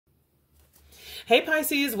Hey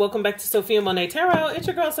Pisces, welcome back to Sophiamonay Tarot. It's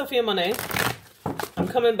your girl Sophiamonay. I'm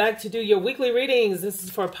coming back to do your weekly readings. This is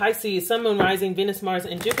for Pisces, Sun, Moon, Rising, Venus, Mars,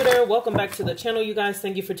 and Jupiter. Welcome back to the channel, you guys.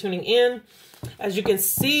 Thank you for tuning in. As you can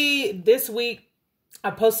see, this week I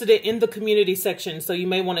posted it in the community section, so you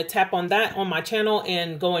may want to tap on that on my channel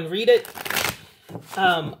and go and read it.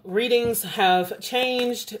 Readings have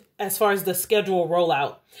changed as far as the schedule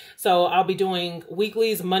rollout. So I'll be doing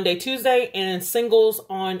weeklies Monday, Tuesday, and singles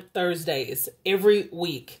on Thursdays every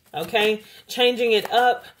week. Okay, changing it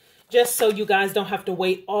up just so you guys don't have to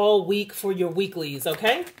wait all week for your weeklies.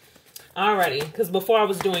 Okay, alrighty, because before I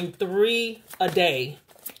was doing three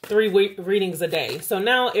readings a day. So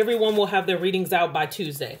now everyone will have their readings out by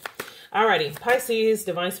Tuesday. Alrighty, Pisces,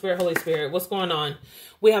 Divine Spirit, Holy Spirit, what's going on?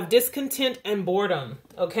 We have discontent and boredom,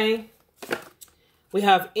 okay? We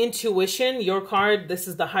have intuition, your card. This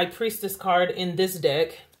is the High Priestess card in this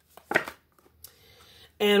deck.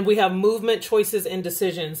 And we have movement, choices, and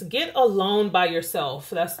decisions. Get alone by yourself.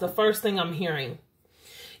 That's the first thing I'm hearing.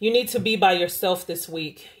 You need to be by yourself this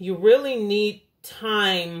week. You really need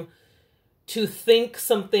time to think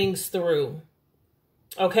some things through,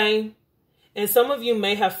 okay? And some of you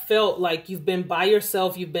may have felt like you've been by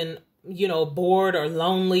yourself. You've been, you know, bored or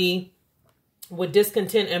lonely with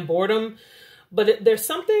discontent and boredom. But there's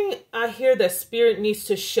something I hear that Spirit needs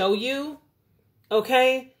to show you,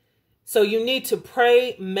 okay? So you need to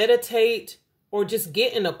pray, meditate, or just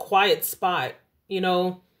get in a quiet spot, you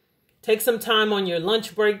know. Take some time on your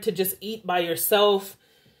lunch break to just eat by yourself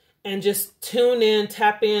and just tune in,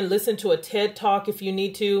 tap in, listen to a TED Talk if you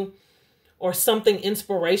need to, or something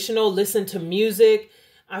inspirational, listen to music.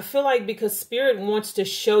 I feel like because Spirit wants to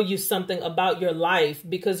show you something about your life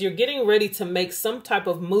because you're getting ready to make some type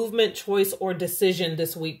of movement, choice, or decision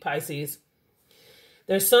this week, Pisces.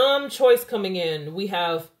 There's some choice coming in. We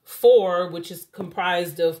have 4, which is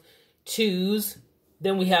comprised of 2s.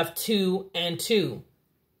 Then we have 2 and 2.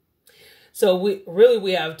 So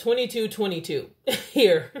we have 22, 22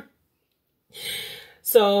 here.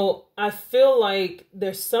 So I feel like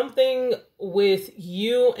there's something with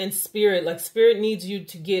you and Spirit, like Spirit needs you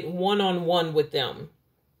to get one-on-one with them.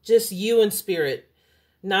 Just you and Spirit,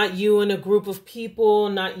 not you and a group of people,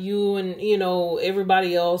 not you and, you know,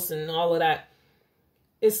 everybody else and all of that.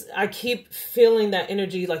 I keep feeling that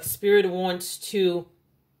energy, like Spirit wants to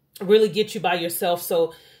really get you by yourself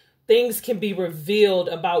so things can be revealed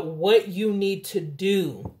about what you need to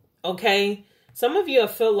do, okay? Some of you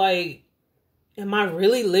have felt like, am I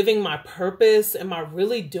really living my purpose? Am I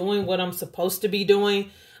really doing what I'm supposed to be doing?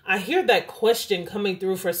 I hear that question coming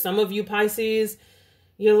through for some of you, Pisces.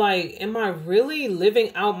 You're like, am I really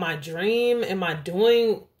living out my dream? Am I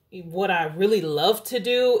doing what I really love to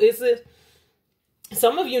do? Is it?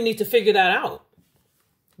 Some of you need to figure that out.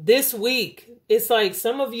 This week, it's like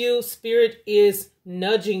some of you, Spirit is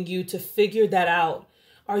nudging you to figure that out.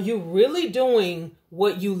 Are you really doing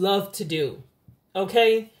what you love to do?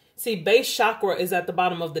 Okay? See, base chakra is at the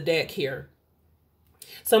bottom of the deck here.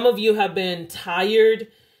 Some of you have been tired,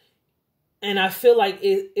 and I feel like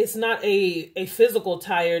it's not a physical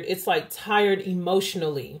tired. It's like tired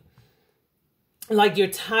emotionally. Like you're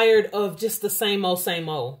tired of just the same old, same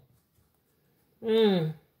old.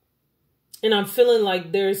 And I'm feeling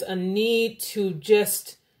like there's a need to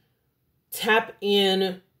just tap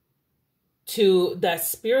in to that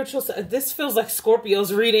spiritual side. This feels like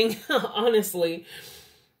Scorpio's reading, honestly.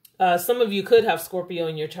 Some of you could have Scorpio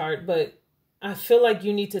in your chart, but I feel like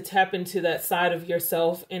you need to tap into that side of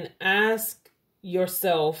yourself and ask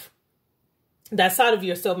yourself, that side of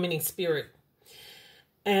yourself meaning Spirit,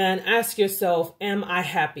 and ask yourself, am I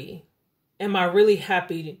happy? Am I really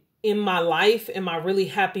happy in my life? Am I really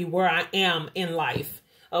happy where I am in life?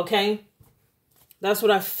 Okay? That's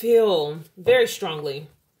what I feel very strongly.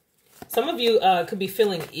 Some of you could be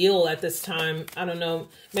feeling ill at this time. I don't know,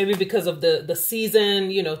 maybe because of the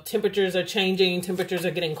season, you know, temperatures are changing, temperatures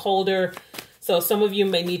are getting colder. So some of you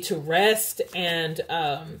may need to rest and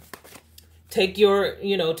take your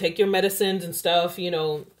medicines and stuff, you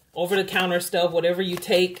know, over-the-counter stuff, whatever you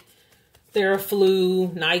take,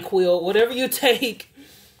 Theraflu, NyQuil, whatever you take.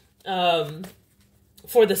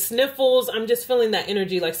 For the sniffles, I'm just feeling that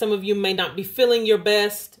energy. Like some of you may not be feeling your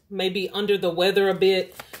best, maybe under the weather a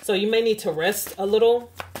bit. So you may need to rest a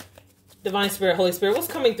little. Divine Spirit, Holy Spirit, what's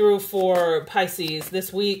coming through for Pisces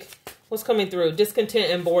this week? What's coming through?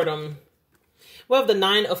 Discontent and boredom. We have the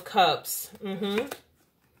 9 of Cups.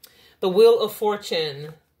 The Wheel of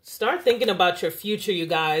Fortune. Start thinking about your future, you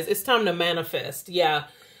guys. It's time to manifest. Yeah.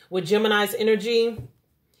 With Gemini's energy,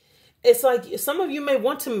 it's like some of you may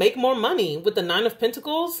want to make more money with the 9 of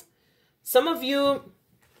Pentacles. Some of you,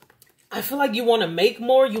 I feel like you want to make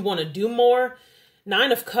more. You want to do more.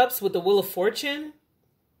 Nine of Cups with the Wheel of Fortune.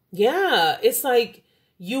 Yeah, it's like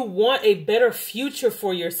you want a better future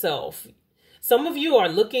for yourself. Some of you are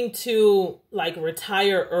looking to like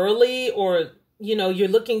retire early, or, you know, you're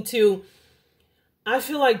looking to, I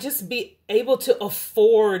feel like, just be able to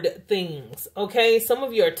afford things. Okay. Some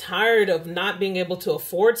of you are tired of not being able to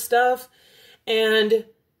afford stuff, and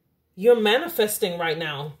you're manifesting right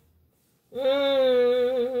now.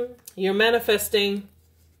 You're manifesting.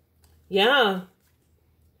 Yeah.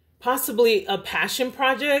 Possibly a passion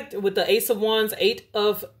project with the Ace of Wands, Eight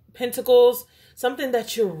of Pentacles. Something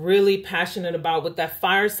that you're really passionate about with that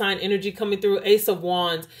fire sign energy coming through. Ace of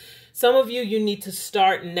Wands. Some of you, you need to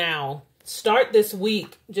start now. Start this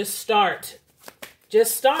week. Just start.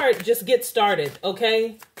 Just start. Just get started.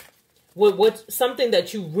 Okay. With something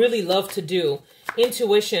that you really love to do.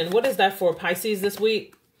 Intuition. What is that for Pisces this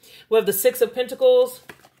week? We have the Six of Pentacles.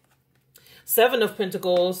 Seven of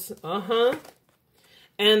Pentacles.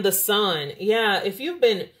 And the Sun. Yeah. If you've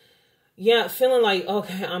been... yeah, feeling like,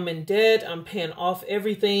 okay, I'm in debt. I'm paying off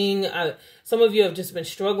everything. Some of you have just been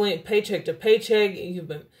struggling paycheck to paycheck. You've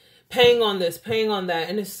been paying on this, paying on that.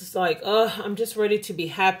 And it's just like, I'm just ready to be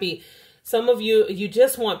happy. Some of you, you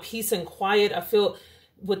just want peace and quiet. I feel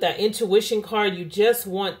with that intuition card, you just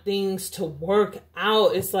want things to work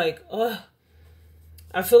out. It's like,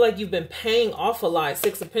 I feel like you've been paying off a lot.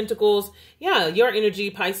 Six of Pentacles. Yeah, your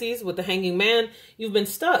energy, Pisces, with the Hanging Man. You've been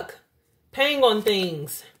stuck paying on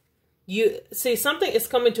things. You see, something is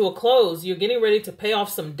coming to a close. You're getting ready to pay off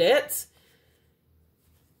some debts.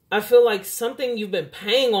 I feel like something you've been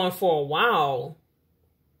paying on for a while.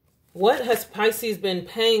 What has Pisces been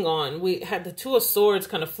paying on? We had the Two of Swords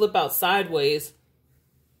kind of flip out sideways.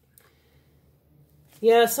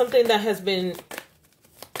 Yeah, something that has been,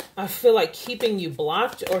 I feel like, keeping you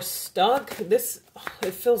blocked or stuck. This,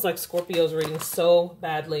 it feels like Scorpio's reading so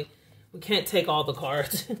badly. We can't take all the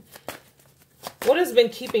cards. What has been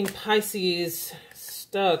keeping Pisces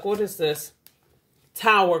stuck? What is this?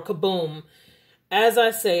 Tower, kaboom. As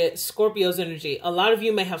I say it, Scorpio's energy. A lot of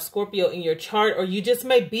you may have Scorpio in your chart, or you just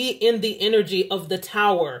may be in the energy of the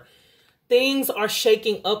Tower. Things are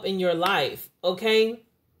shaking up in your life, okay?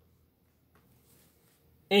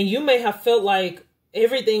 And you may have felt like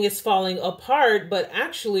everything is falling apart, but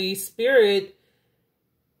actually Spirit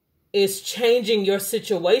is changing your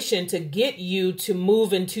situation to get you to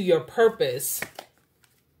move into your purpose.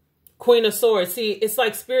 Queen of Swords. See, it's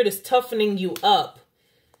like Spirit is toughening you up.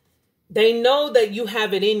 They know that you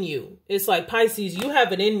have it in you. It's like, Pisces, you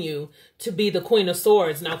have it in you to be the Queen of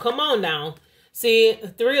Swords. Now, come on now. See,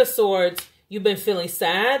 Three of Swords, you've been feeling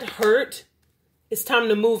sad, hurt. It's time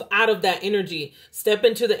to move out of that energy. Step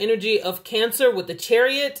into the energy of Cancer with the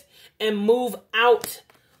Chariot and move out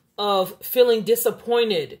of feeling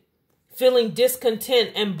disappointed, feeling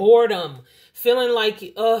discontent and boredom, feeling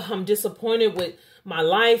like, I'm disappointed with my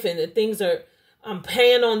life and the things are, I'm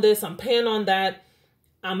paying on this, I'm paying on that.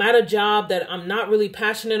 I'm at a job that I'm not really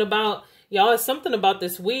passionate about. Y'all, it's something about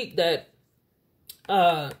this week that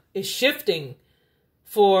is shifting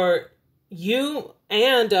for you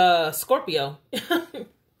and Scorpio.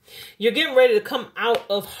 You're getting ready to come out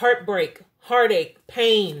of heartbreak, heartache,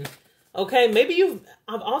 pain. Okay, maybe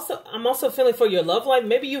I'm also feeling for your love life.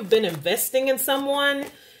 Maybe you've been investing in someone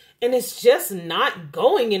and it's just not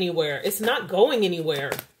going anywhere. It's not going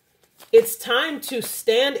anywhere. It's time to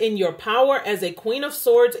stand in your power as a Queen of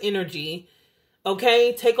Swords energy.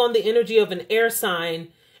 Okay, take on the energy of an air sign,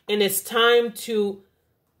 and it's time to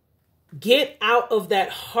get out of that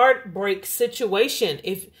heartbreak situation.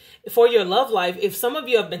 If for your love life, if some of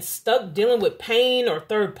you have been stuck dealing with pain or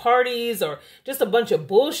third parties or just a bunch of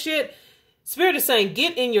bullshit, Spirit is saying,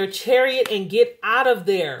 get in your chariot and get out of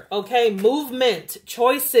there. Okay. Movement,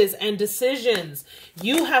 choices, and decisions.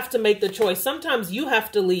 You have to make the choice. Sometimes you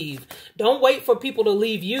have to leave. Don't wait for people to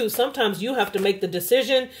leave you. Sometimes you have to make the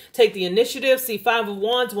decision, take the initiative. See, Five of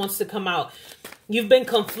Wands wants to come out. You've been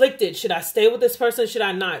conflicted. Should I stay with this person? Should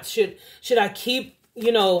I not? Should I keep,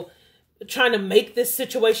 trying to make this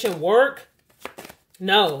situation work?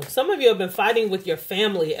 No. Some of you have been fighting with your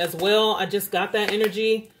family as well. I just got that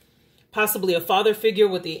energy. Possibly a father figure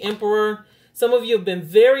with the Emperor. Some of you have been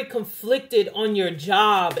very conflicted on your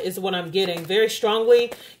job is what I'm getting very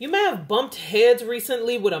strongly. You may have bumped heads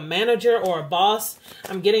recently with a manager or a boss.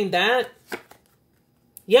 I'm getting that.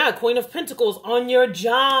 Yeah, Queen of Pentacles on your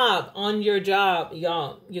job. On your job.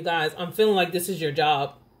 Y'all, you guys, I'm feeling like this is your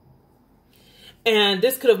job. And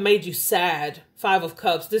this could have made you sad. Five of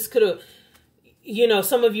Cups. This could have...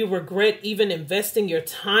 some of you regret even investing your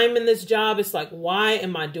time in this job. It's like, why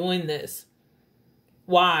am I doing this?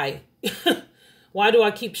 Why? Why do I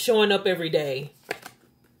keep showing up every day?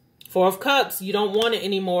 Four of Cups, you don't want it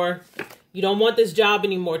anymore. You don't want this job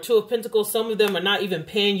anymore. Two of Pentacles, some of them are not even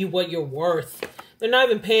paying you what you're worth. They're not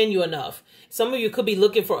even paying you enough. Some of you could be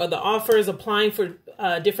looking for other offers, applying for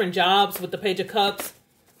different jobs with the Page of Cups.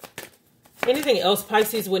 Anything else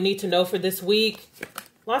Pisces would need to know for this week?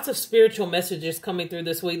 Lots of spiritual messages coming through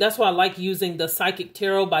this week. That's why I like using the Psychic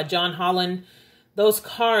Tarot by John Holland. Those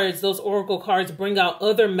cards, those oracle cards, bring out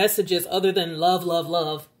other messages other than love, love,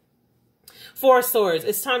 love. Four of Swords,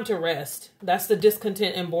 it's time to rest. That's the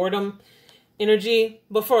discontent and boredom energy.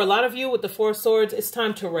 But for a lot of you with the Four of Swords, it's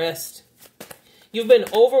time to rest. You've been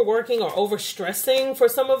overworking or overstressing for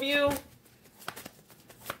some of you.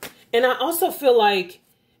 And I also feel like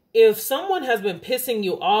if someone has been pissing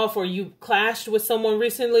you off or you clashed with someone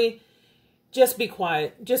recently, just be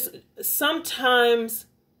quiet. Just sometimes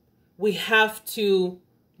we have to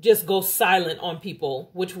just go silent on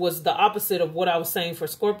people, which was the opposite of what I was saying for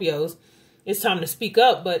Scorpios. It's time to speak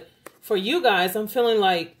up. But for you guys, I'm feeling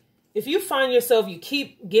like if you find yourself, you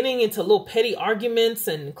keep getting into little petty arguments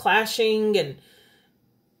and clashing, and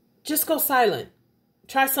just go silent.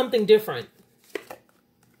 Try something different.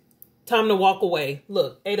 Time to walk away.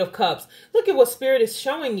 Look, Eight of Cups. Look at what Spirit is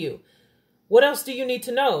showing you. What else do you need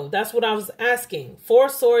to know? That's what I was asking. Four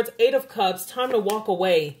of Swords, Eight of Cups. Time to walk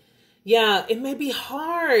away. Yeah, it may be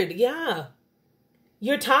hard. Yeah.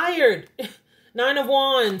 You're tired. Nine of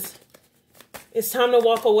Wands. It's time to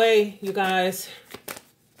walk away, you guys.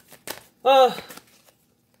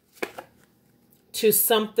 To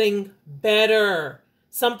something better.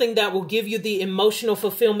 Something that will give you the emotional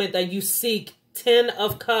fulfillment that you seek. 10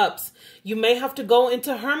 of Cups. You may have to go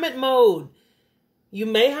into hermit mode. You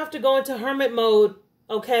may have to go into hermit mode,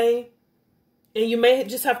 okay? And you may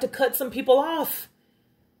just have to cut some people off.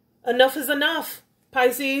 Enough is enough,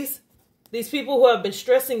 Pisces. These people who have been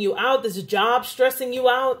stressing you out, this job stressing you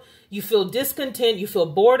out, you feel discontent, you feel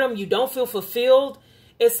boredom, you don't feel fulfilled.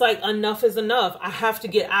 It's like enough is enough. I have to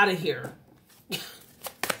get out of here.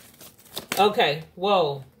 Okay,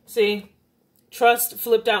 whoa. See? Trust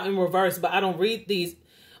flipped out in reverse, but I don't read these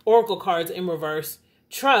oracle cards in reverse.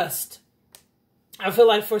 Trust. I feel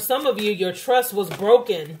like for some of you, your trust was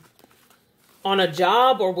broken on a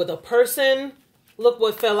job or with a person. Look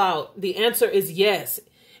what fell out. The answer is yes.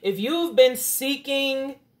 If you've been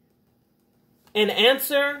seeking an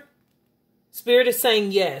answer, Spirit is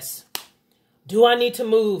saying yes. Do I need to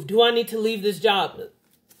move? Do I need to leave this job?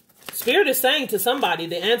 Spirit is saying to somebody,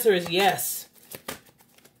 the answer is yes.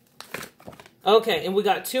 Okay, and we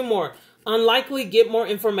got two more. Unlikely, get more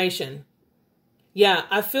information. Yeah,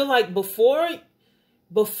 I feel like before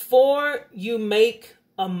you make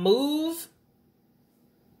a move,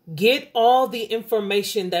 get all the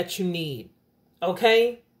information that you need.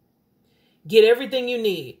 Okay? Get everything you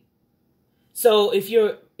need. So if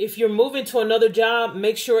you're moving to another job,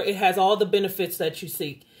 make sure it has all the benefits that you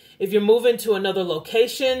seek. If you're moving to another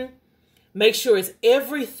location, make sure it's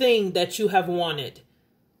everything that you have wanted.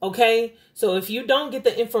 Okay? So if you don't get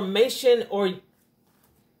the information or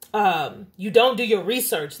you don't do your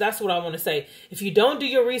research, that's what I want to say. If you don't do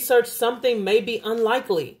your research, something may be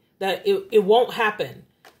unlikely that it won't happen.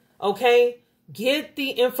 Okay? Get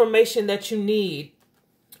the information that you need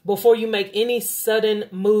before you make any sudden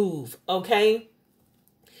move. Okay?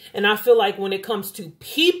 And I feel like when it comes to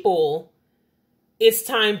people, it's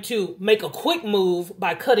time to make a quick move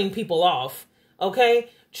by cutting people off. Okay?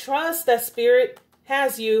 Trust that Spirit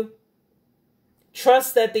has you.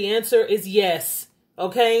 Trust that the answer is yes.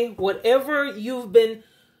 Okay? Whatever you've been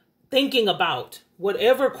thinking about,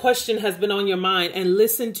 whatever question has been on your mind, and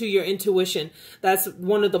listen to your intuition. That's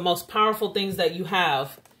one of the most powerful things that you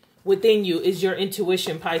have within you is your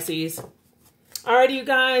intuition, Pisces. Alrighty, you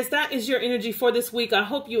guys, that is your energy for this week. I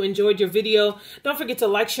hope you enjoyed your video. Don't forget to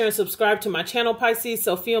like, share, and subscribe to my channel, Pisces,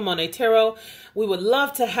 Sophiamonay Tarot. We would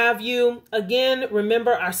love to have you. Again,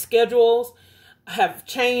 remember our schedules have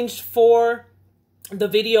changed for the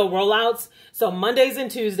video rollouts. So Mondays and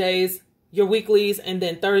Tuesdays, your weeklies, and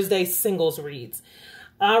then Thursdays, singles reads.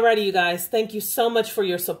 Alrighty, you guys, thank you so much for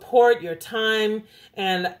your support, your time,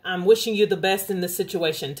 and I'm wishing you the best in this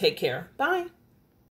situation. Take care. Bye.